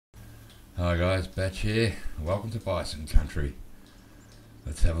Hi guys, Batch here. Welcome to Bison Country.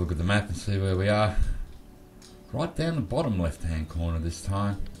 Let's have a look at the map and see where we are. Right down the bottom left hand corner this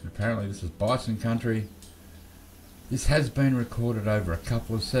time. Apparently this is Bison Country. This has been recorded over a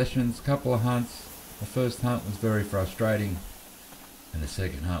couple of sessions, couple of hunts. The first hunt was very frustrating and the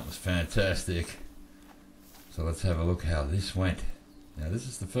second hunt was fantastic. So let's have a look how this went. Now this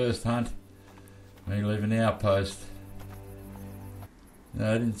is the first hunt. Me leaving the outpost.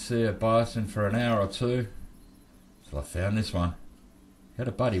 Now, I didn't see a bison for an hour or two, so I found this one. Had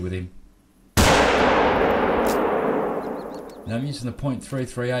a buddy with him. Now I'm using the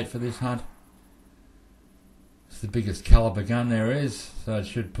 .338 for this hunt. It's the biggest caliber gun there is, so it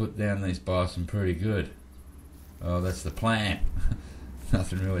should put down these bison pretty good. Oh, that's the plan.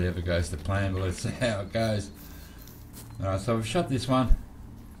 Nothing really ever goes to plan, but let's see how it goes. Alright, so we've shot this one.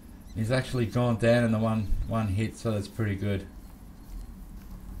 He's actually gone down in the one hit, so that's pretty good.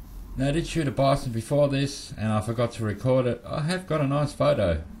 Now I did shoot a bison before this and I forgot to record it. I have got a nice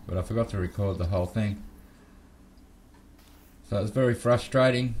photo, but I forgot to record the whole thing. So it was very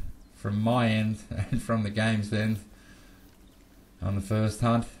frustrating from my end and from the game's end on the first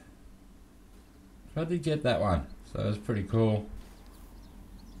hunt. But I did get that one, so it was pretty cool.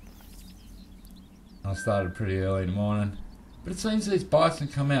 I started pretty early in the morning. But it seems these bison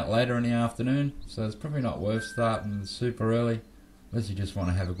come out later in the afternoon, so it's probably not worth starting super early. Unless you just want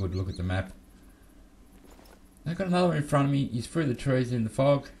to have a good look at the map. I've got another in front of me. He's through the trees in the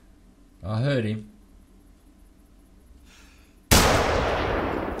fog. I heard him.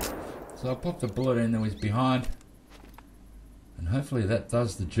 So I popped a bullet in that was behind. And hopefully that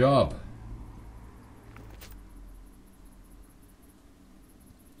does the job.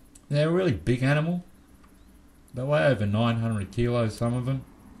 They're a really big animal. They weigh over 900 kilos, some of them.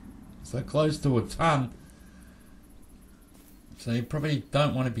 So close to a ton. So you probably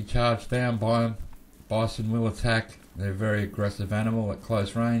don't want to be charged down by them. Bison will attack. They're a very aggressive animal at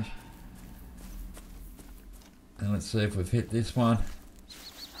close range. And let's see if we've hit this one.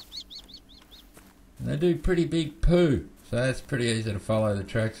 And they do pretty big poo. So that's pretty easy to follow the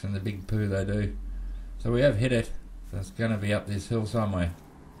tracks and the big poo they do. So we have hit it. So it's going to be up this hill somewhere.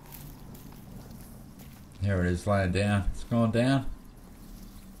 Here it is laying down. It's gone down.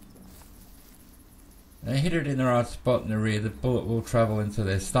 They hit it in the right spot in the rear. The bullet will travel into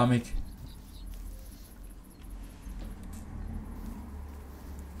their stomach.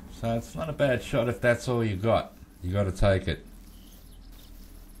 So it's not a bad shot if that's all you got. You got to take it.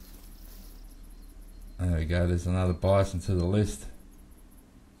 There we go. There's another bison to the list.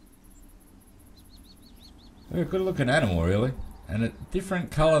 They're a good looking animal, really, and a different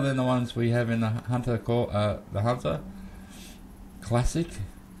colour than the ones we have in the Hunter. The Hunter Classic.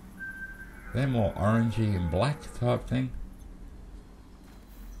 They're more orangey and black type thing.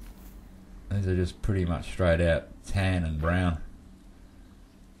 These are just pretty much straight out tan and brown.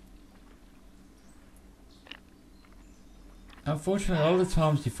 Unfortunately, a lot of the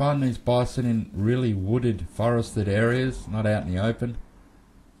times you find these bison in really wooded, forested areas, not out in the open.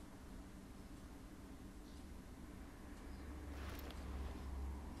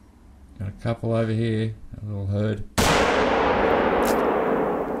 Got a couple over here, a little herd.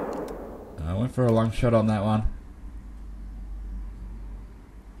 I went for a long shot on that one.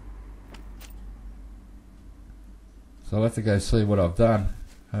 So I'll have to go see what I've done.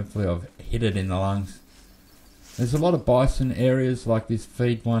 Hopefully I've hit it in the lungs. There's a lot of bison areas like this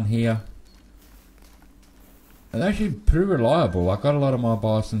feed one here. And they're actually pretty reliable. I got a lot of my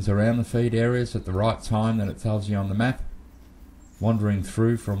bisons around the feed areas at the right time that it tells you on the map. Wandering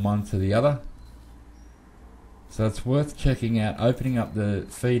through from one to the other. So it's worth checking out, opening up the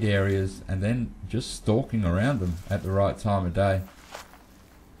feed areas and then just stalking around them at the right time of day.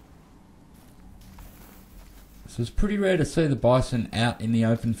 So it's pretty rare to see the bison out in the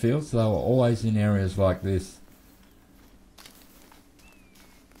open fields. They were always in areas like this.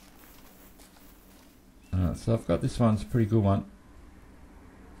 Alright, so I've got this one, it's a pretty good one.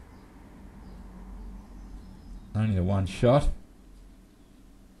 Only the one shot.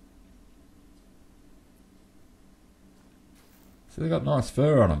 So they've got nice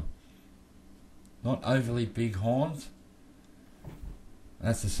fur on them. Not overly big horns.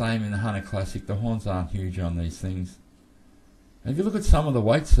 That's the same in the Hunter Classic. The horns aren't huge on these things. And if you look at some of the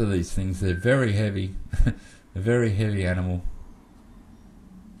weights of these things, they're very heavy. A very heavy animal.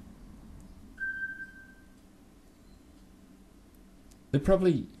 They're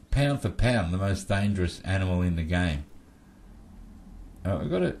probably pound for pound the most dangerous animal in the game. I've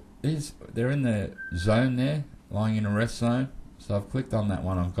got it. They're in the zone there, lying in a rest zone. So I've clicked on that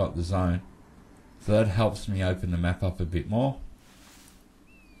one, I've got the zone. So that helps me open the map up a bit more.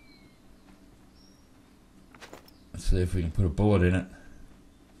 see if we can put a bullet in it.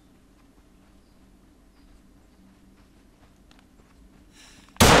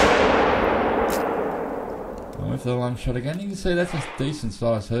 I went for the long shot again. You can see that's a decent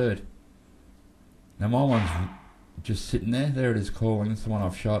sized herd. Now my one's just sitting there. There it is calling. It's the one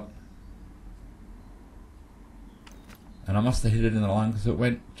I've shot. And I must have hit it in the lung because it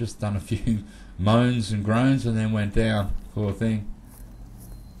went, just done a few moans and groans and then went down. Poor thing.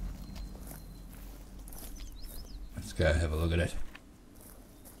 Let's go have a look at it.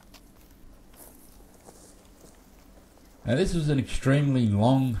 Now this was an extremely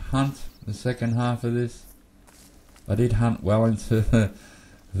long hunt, the second half of this. I did hunt well into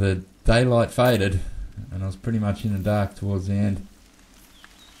the daylight faded and I was pretty much in the dark towards the end.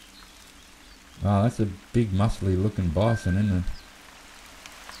 Oh, that's a big muscly looking bison, isn't it?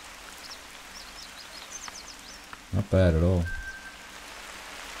 Not bad at all.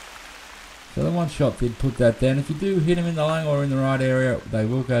 So the one shot did put that down. If you do hit him in the lung or in the right area, they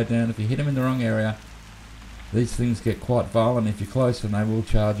will go down. If you hit him in the wrong area, these things get quite violent. If you're close, and they will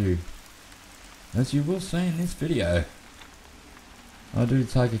charge you. As you will see in this video, I do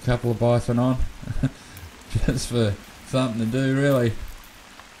take a couple of bison on just for something to do, really.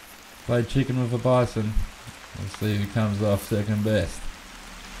 Play chicken with a bison. We'll see who comes off second best.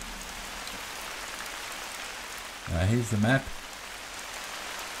 Here's the map.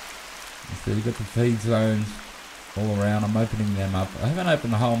 So you've got the feed zones all around. I'm opening them up. I haven't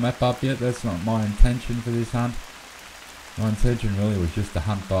opened the whole map up yet. That's not my intention for this hunt. My intention really was just to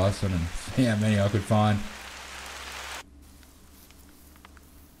hunt bison and see how many I could find.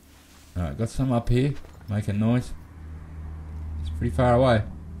 Alright, got some up here making noise. It's pretty far away.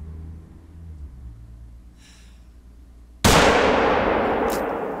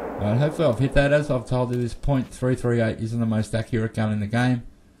 Hopefully I've hit that. As I've told you, this .338 isn't the most accurate gun in the game.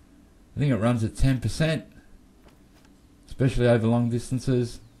 I think it runs at 10%, especially over long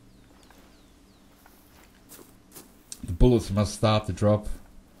distances. The bullets must start to drop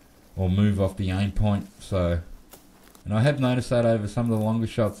or move off the aim point. So, and I have noticed that over some of the longer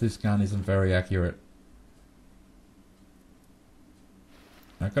shots, this gun isn't very accurate.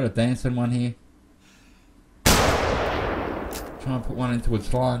 I've got a dancing one here. Try and put one into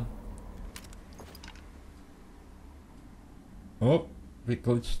its line. Oh, it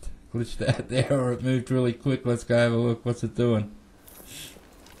glitched out there, or it moved really quick. Let's go have a look. What's it doing?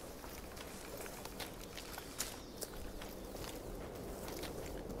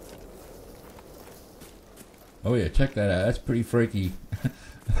 Oh yeah, check that out. That's pretty freaky.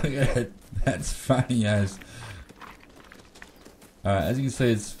 Look at it. That's funny as. Alright, as you can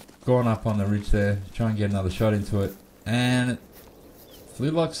see, it's gone up on the ridge there. Try and get another shot into it. And it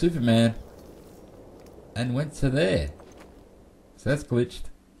flew like Superman and went to there. So that's glitched.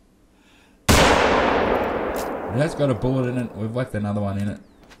 It has got a bullet in it. We've whacked another one in it.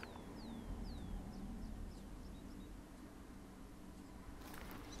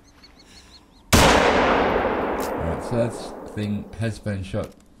 Alright, so that thing has been shot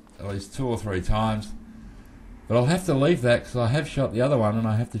at least 2 or 3 times. But I'll have to leave that because I have shot the other one and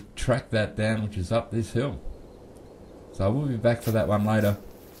I have to track that down, which is up this hill. So I will be back for that one later.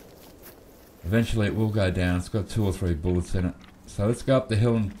 Eventually it will go down. It's got 2 or 3 bullets in it. So let's go up the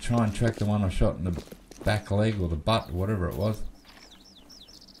hill and try and track the one I shot in the back leg or the butt or whatever it was.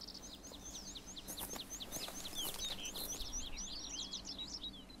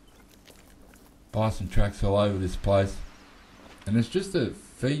 Bison tracks all over this place. And there's just a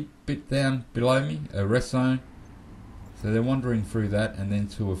feed bit down below me, a rest zone. So they're wandering through that and then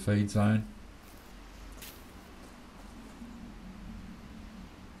to a feed zone.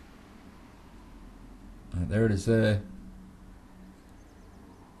 Right, there it is there.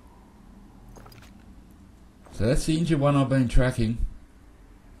 So that's the injured one I've been tracking.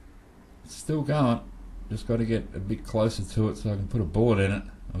 It's still going. Just got to get a bit closer to it so I can put a bullet in it.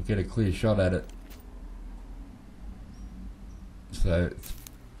 I'll get a clear shot at it. So it's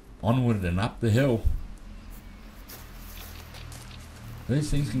onward and up the hill. These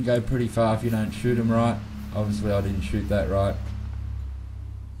things can go pretty far if you don't shoot them right. Obviously I didn't shoot that right.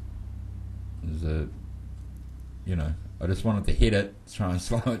 There's a, you know, I just wanted to hit it, try and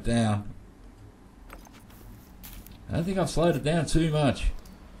slow it down. I don't think I've slowed it down too much.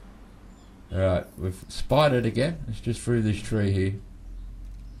 Alright, we've spied it again. It's just through this tree here.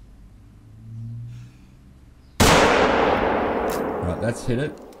 Right, that's hit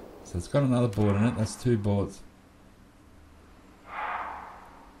it. So it's got another bullet in it. That's 2 bullets.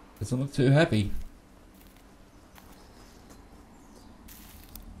 Doesn't look too happy.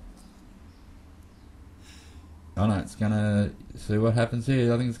 Oh no, it's gonna see what happens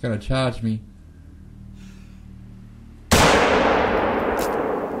here. I think it's gonna charge me.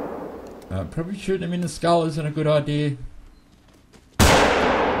 Probably shooting him in the skull isn't a good idea. They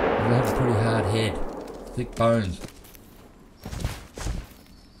have a pretty hard head, thick bones.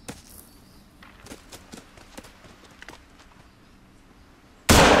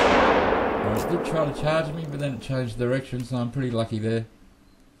 It did try to charge me, but then it changed direction, so I'm pretty lucky there.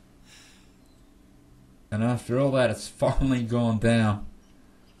 And after all that, it's finally gone down.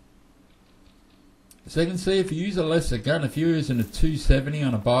 So you can see if you use a lesser gun, if you're using a 270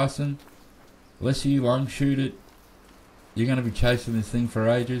 on a bison, unless you long shoot it, you're going to be chasing this thing for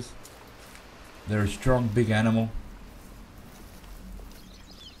ages. They're a strong, big animal.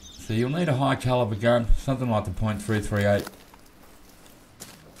 So you'll need a high caliber gun, something like the .338.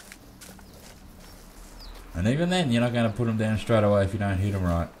 And even then, you're not going to put them down straight away if you don't hit them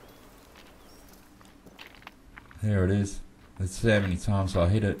right. Here it is. Let's see how many times I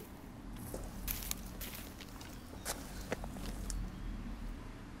hit it.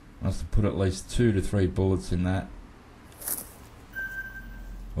 Must have put at least 2 to 3 bullets in that.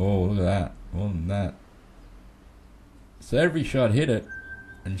 Oh, look at that. More than that. So every shot hit it,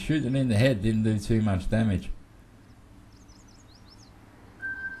 and shooting in the head didn't do too much damage.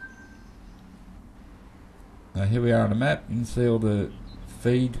 Now here we are on the map. You can see all the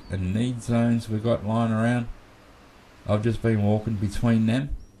feed and need zones we've got lying around. I've just been walking between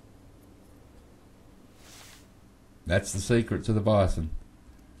them. That's the secret to the bison.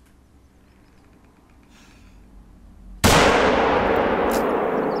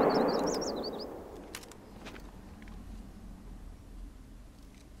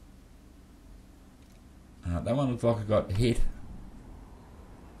 That one looks like it got hit.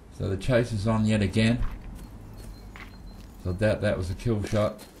 So the chase is on yet again. So I doubt that was a kill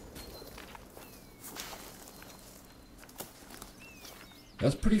shot. I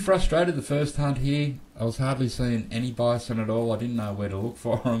was pretty frustrated the first hunt here. I was hardly seeing any bison at all. I didn't know where to look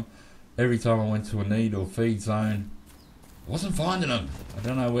for them. Every time I went to a need or feed zone, I wasn't finding them. I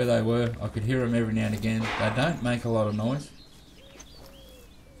don't know where they were. I could hear them every now and again. They don't make a lot of noise.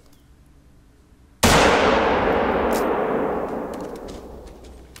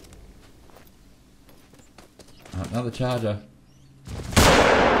 Another charger.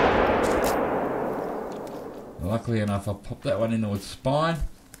 Luckily enough, I popped that one into its spine.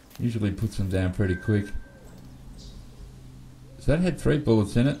 Usually puts them down pretty quick. So that had 3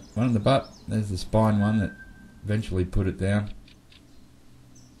 bullets in it. One in the butt. There's the spine one that eventually put it down.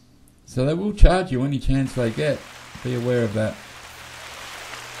 So they will charge you any chance they get. Be aware of that.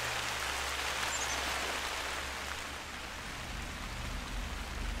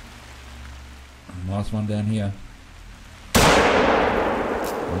 Nice one down here.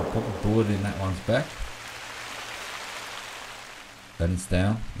 I'll pop a bullet in that one's back. And it's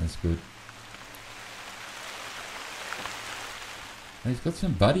down. That's good. And he's got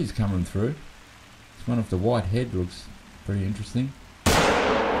some buddies coming through. This one with the white head looks pretty interesting.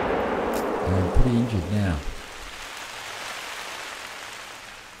 And pretty injured now.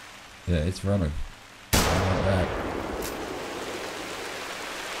 Yeah, it's running. Like that.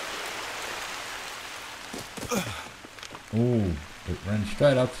 Ooh, it ran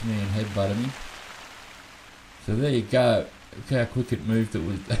straight up to me and headbutted me. So there you go. Look how quick it moved. It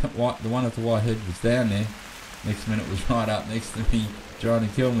was the one with the white head was down there. Next minute was right up next to me, trying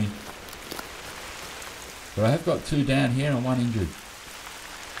to kill me. But I have got 2 down here and 1 injured.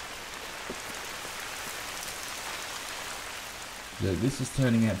 So this is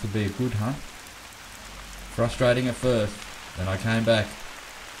turning out to be a good hunt. Frustrating at first, then I came back.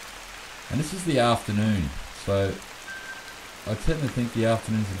 And this is the afternoon, so I tend to think the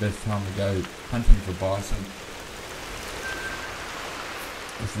afternoon's the best time to go hunting for bison.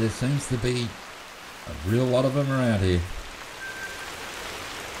 Because there seems to be a real lot of them around here.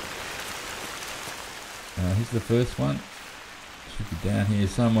 Here's the first one. Should be down here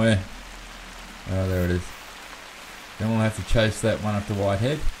somewhere. Oh, there it is. Then we'll have to chase that one up the white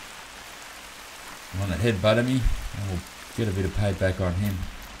head. The one that headbutted me, and we'll get a bit of payback on him.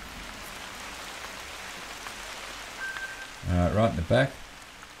 Right in the back,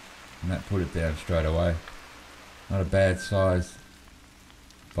 and that put it down straight away. Not a bad size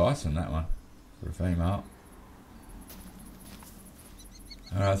bison, that one, for a female.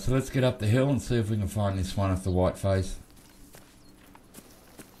 Alright, so let's get up the hill and see if we can find this one with the white face.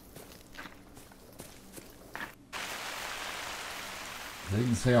 So you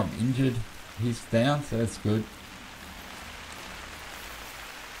can see I'm injured. He's down, so that's good.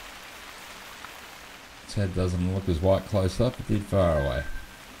 His head doesn't look as white close up, it did far away.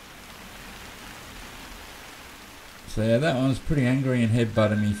 So yeah, that one's pretty angry and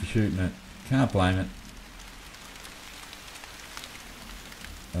headbutted me for shooting it. Can't blame it.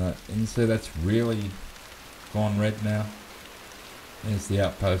 And you see that's really gone red now. There's the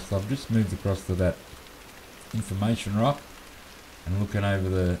outpost. I've just moved across to that information rock and looking over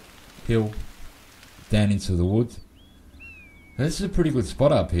the hill down into the woods. This is a pretty good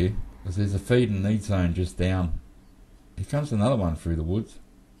spot up here because there's a feed and need zone just down. Here comes another one through the woods.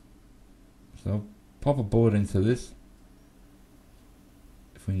 So I'll pop a bullet into this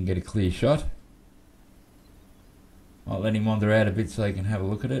if we can get a clear shot. Might let him wander out a bit so you can have a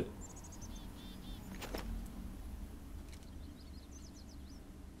look at it.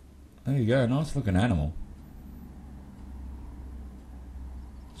 There you go, nice looking animal.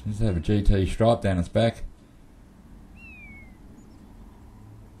 Seems to have a GT stripe down its back.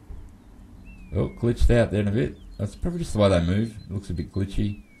 Oh, glitched out there in a bit. That's probably just the way they move. It looks a bit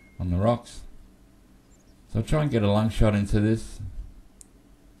glitchy on the rocks. So I'll try and get a lung shot into this.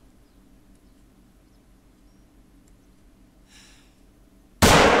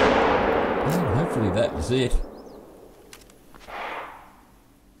 And hopefully that was it.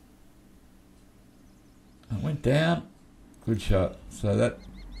 It went down. Good shot. So that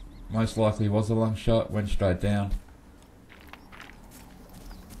most likely was a lung shot. Went straight down.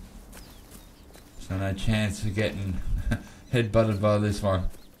 So no chance of getting head-butted by this one.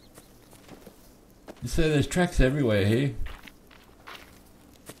 You see there's tracks everywhere here.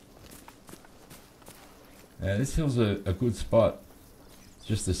 Yeah, this hill's a good spot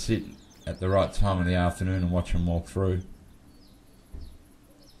just to sit at the right time of the afternoon and watch them walk through.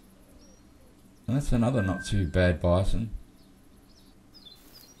 And that's another not too bad bison.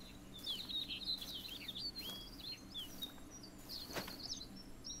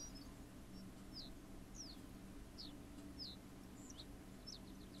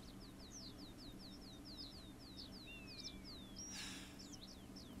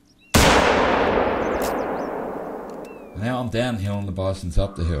 Now I'm downhill and the bison's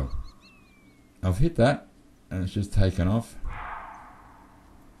up the hill. I've hit that and it's just taken off.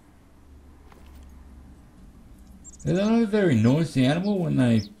 They're not a very noisy animal when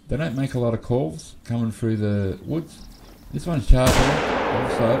they don't make a lot of calls coming through the woods. This one's charging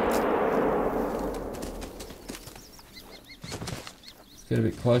also. Let's get a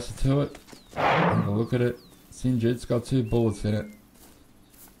bit closer to it. Have a look at it. It's injured, it's got 2 bullets in it.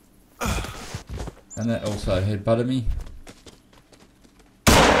 And that also headbutted me.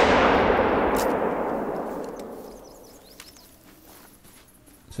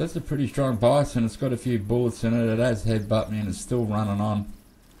 So that's a pretty strong bison. It's got a few bullets in it. It has headbutt me and it's still running on.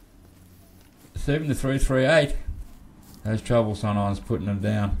 So even the 338 has trouble sometimes putting them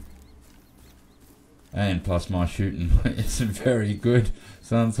down. And plus my shooting isn't very good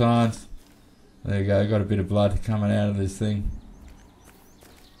sometimes. There you go, got a bit of blood coming out of this thing.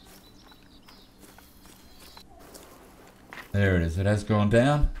 There it is, it has gone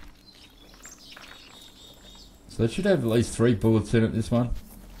down. So it should have at least 3 bullets in it, this one.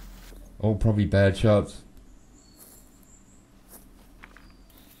 All probably bad shots.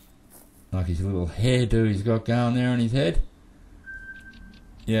 Like his little hairdo he's got going there on his head.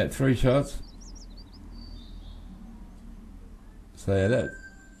 Yeah, 3 shots. So yeah, that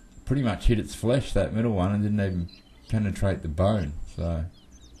pretty much hit its flesh, that middle one, and didn't even penetrate the bone. So,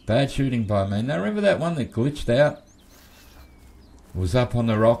 bad shooting by me. Now remember that one that glitched out? It was up on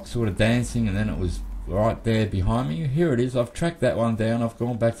the rock sort of dancing and then it was right there behind me. Here it is. I've tracked that one down. I've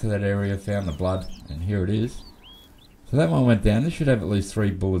gone back to that area, found the blood, and here it is. So that one went down. This should have at least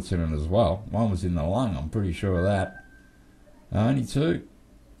 3 bullets in it as well. One was in the lung, I'm pretty sure of that. Only 2.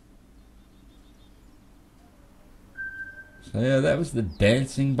 So yeah, that was the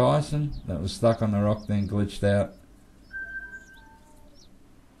dancing bison that was stuck on the rock, then glitched out.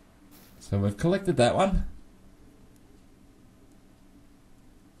 So we've collected that one.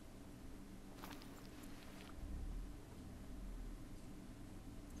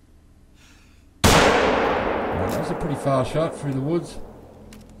 That was a pretty far shot through the woods.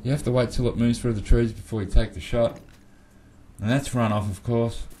 You have to wait till it moves through the trees before you take the shot. And that's run off, of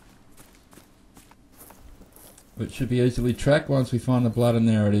course. But it should be easily tracked once we find the blood, and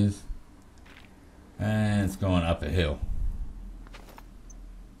there it is. And it's gone up a hill.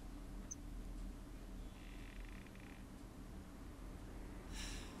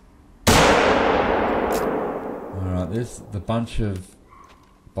 Alright, there's the bunch of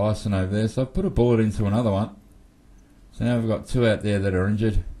bison over there. So I've put a bullet into another one. So now we've got 2 out there that are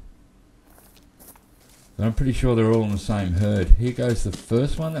injured. But I'm pretty sure they're all in the same herd. Here goes the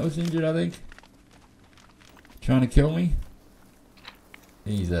first one that was injured, I think. Trying to kill me.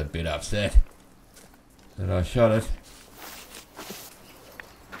 He's a bit upset that I shot it.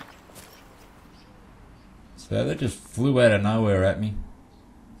 So that just flew out of nowhere at me.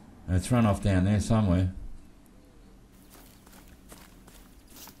 And it's run off down there somewhere.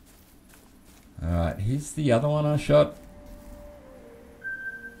 Alright, here's the other one I shot.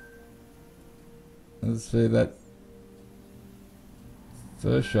 Let's see, that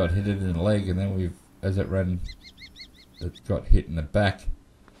first shot hit it in the leg, and then as it ran, it got hit in the back.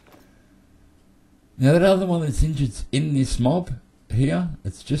 Now that other one that's injured's in this mob here.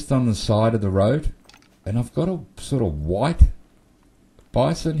 It's just on the side of the road, and I've got a sort of white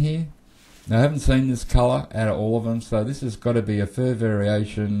bison here. Now I haven't seen this colour out of all of them, so this has got to be a fur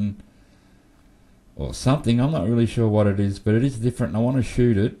variation or something. I'm not really sure what it is, but it is different, and I want to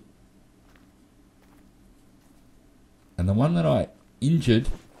shoot it. And the one that I injured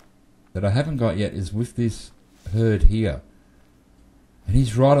that I haven't got yet is with this herd here. And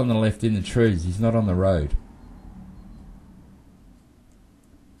he's right on the left in the trees. He's not on the road.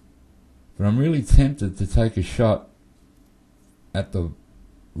 But I'm really tempted to take a shot at the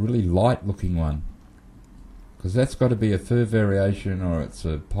really light looking one. Because that's got to be a fur variation, or it's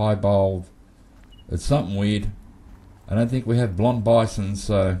a piebald. It's something weird. I don't think we have blonde bison,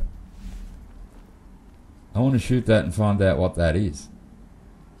 so I want to shoot that and find out what that is.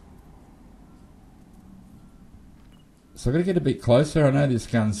 So I've got to get a bit closer. I know this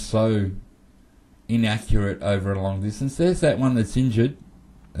gun's so inaccurate over a long distance. There's that one that's injured.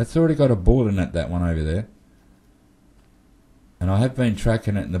 That's already got a bullet in it, that one over there. And I have been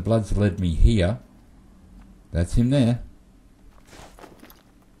tracking it, and the blood's led me here. That's him there.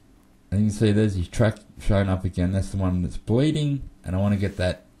 And you can see there's his track showing up again. That's the one that's bleeding, and I want to get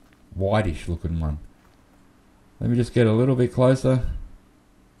that whitish looking one. Let me just get a little bit closer.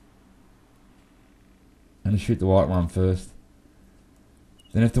 I'm going to shoot the white one first.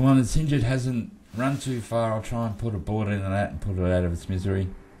 Then if the one that's injured hasn't run too far, I'll try and put a bullet into that and put it out of its misery.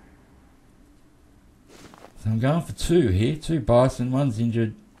 So I'm going for two here. Two bison. One's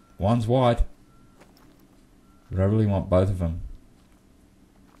injured. One's white. But I really want both of them.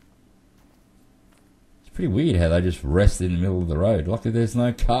 It's pretty weird how they just rest in the middle of the road. Luckily there's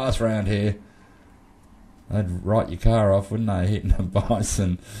no cars around here. They'd write your car off, wouldn't they, hitting a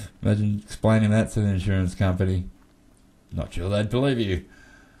bison? Imagine explaining that to the insurance company. Not sure they'd believe you.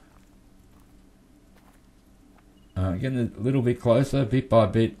 Getting a little bit closer, bit by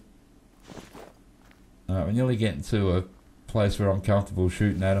bit. We're nearly getting to a place where I'm comfortable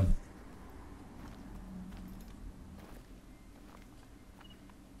shooting at them.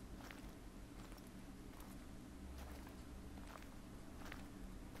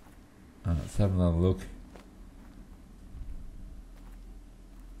 Let's have another look.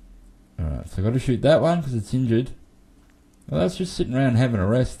 Alright, so I've got to shoot that one because it's injured. Well, that's just sitting around having a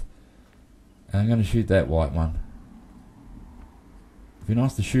rest. And I'm going to shoot that white one. It'd be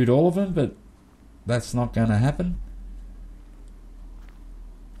nice to shoot all of them, but that's not going to happen.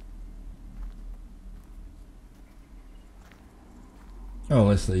 Oh,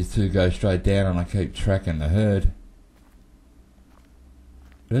 unless these two go straight down and I keep tracking the herd.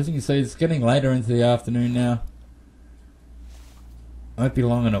 But as you can see, it's getting later into the afternoon now. Won't be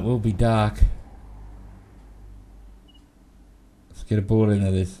long and it will be dark. Let's get a bullet into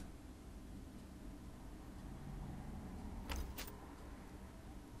this.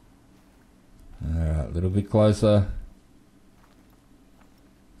 Alright, a little bit closer.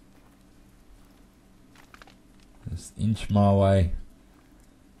 Just inch my way.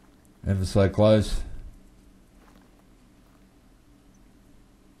 Ever so close.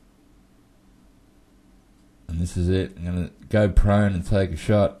 And this is it. I'm going to go prone and take a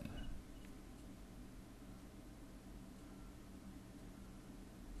shot.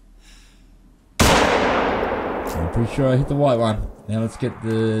 I'm pretty sure I hit the white one. Now let's get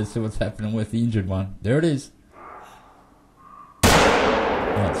see what's happening with the injured one. There it is.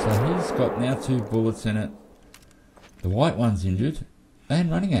 Right, so he's got now 2 bullets in it. The white one's injured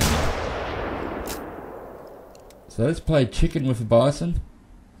and running at me. So let's play chicken with a bison.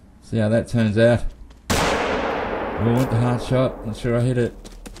 See how that turns out. I went the hard shot. Not sure I hit it.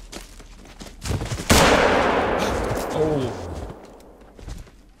 Oh.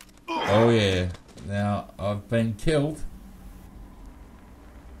 Oh yeah. Now I've been killed.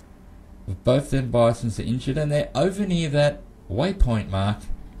 With both them bisons are injured, and they're over near that waypoint mark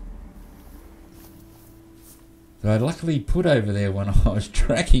that I luckily put over there when I was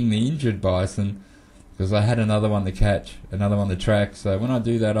tracking the injured bison, because I had another one to catch, another one to track. So when I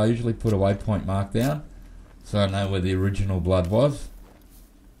do that, I usually put a waypoint mark down so I know where the original blood was,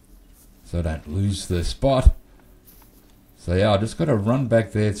 so I don't lose the spot. So yeah, I just got to run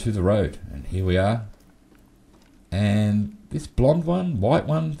back there to the road, and here we are. And this blonde one, white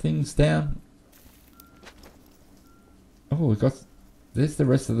one thing's down. Oh, we got there's the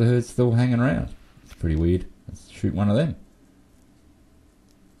rest of the herd still hanging around. It's pretty weird. Let's shoot one of them.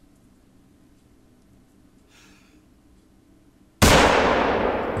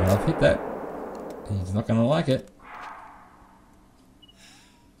 And I've hit that. He's not going to like it.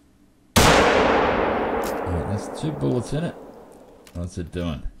 Alright, there's 2 bullets in it. What's it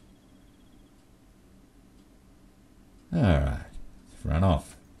doing? Alright, let's run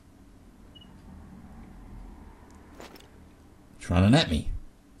off. It's running at me.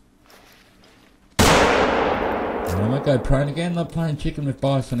 And I might go prone again, not playing chicken with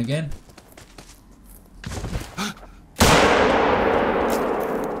bison again.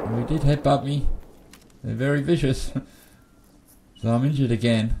 And we did headbutt me. They're very vicious. So I'm injured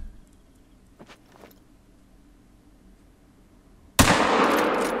again.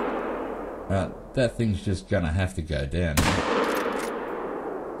 That thing's just gonna have to go down.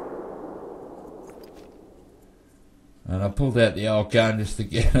 And I pulled out the old gun just to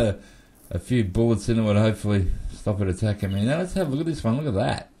get a few bullets into it, hopefully stop it attacking me. Now let's have a look at this one. Look at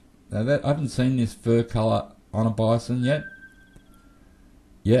that. Now I haven't seen this fur colour on a bison yet.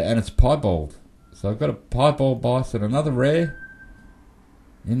 Yeah, and it's piebald. So I've got a piebald bison, another rare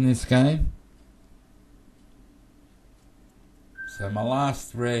in this game. So my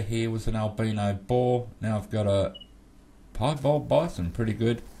last rare here was an albino boar. Now I've got a piebald bison, pretty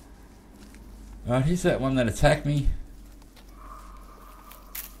good. Alright, here's that one that attacked me.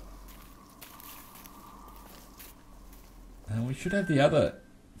 And we should have the other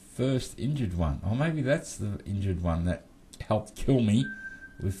first injured one. Or maybe that's the injured one that helped kill me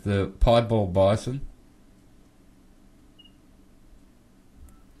with the piebald bison.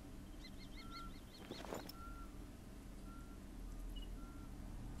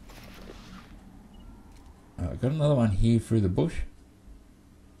 I've got another one here through the bush.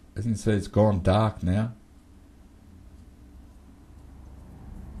 As you can see, it's gone dark now.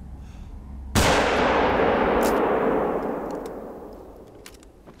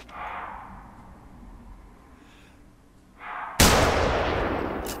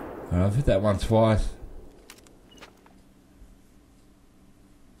 I've hit that one twice.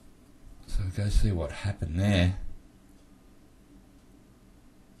 So we'll go see what happened there.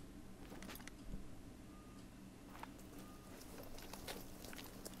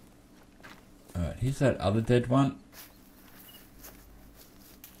 Alright, here's that other dead one.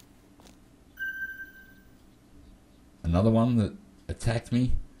 Another one that attacked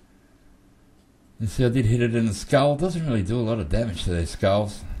me. You see, I did hit it in the skull. Doesn't really do a lot of damage to their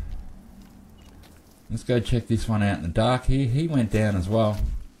skulls. Let's go check this one out in the dark here. He went down as well.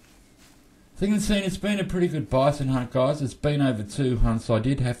 So you can see it's been a pretty good bison hunt, guys. It's been over 2 hunts. I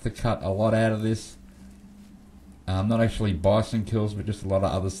did have to cut a lot out of this. Not actually bison kills, but just a lot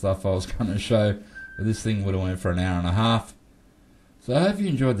of other stuff I was going to show. But this thing would have went for an hour and a half. So I hope you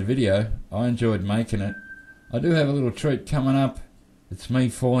enjoyed the video. I enjoyed making it. I do have a little treat coming up. It's me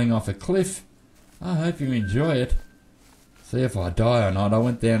falling off a cliff. I hope you enjoy it. See if I die or not. I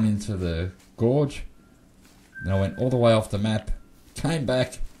went down into the gorge. Then I went all the way off the map. Came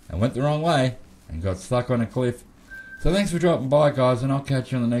back and went the wrong way. And got stuck on a cliff. So thanks for dropping by, guys. And I'll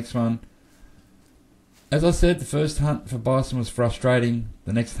catch you on the next one. As I said, the first hunt for bison was frustrating.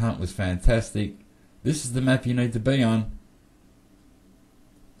 The next hunt was fantastic. This is the map you need to be on.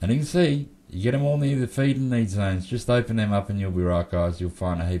 And you can see, you get them all near the feed and need zones. Just open them up and you'll be right, guys. You'll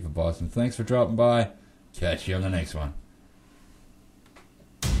find a heap of bison. Thanks for dropping by. Catch you on the next one.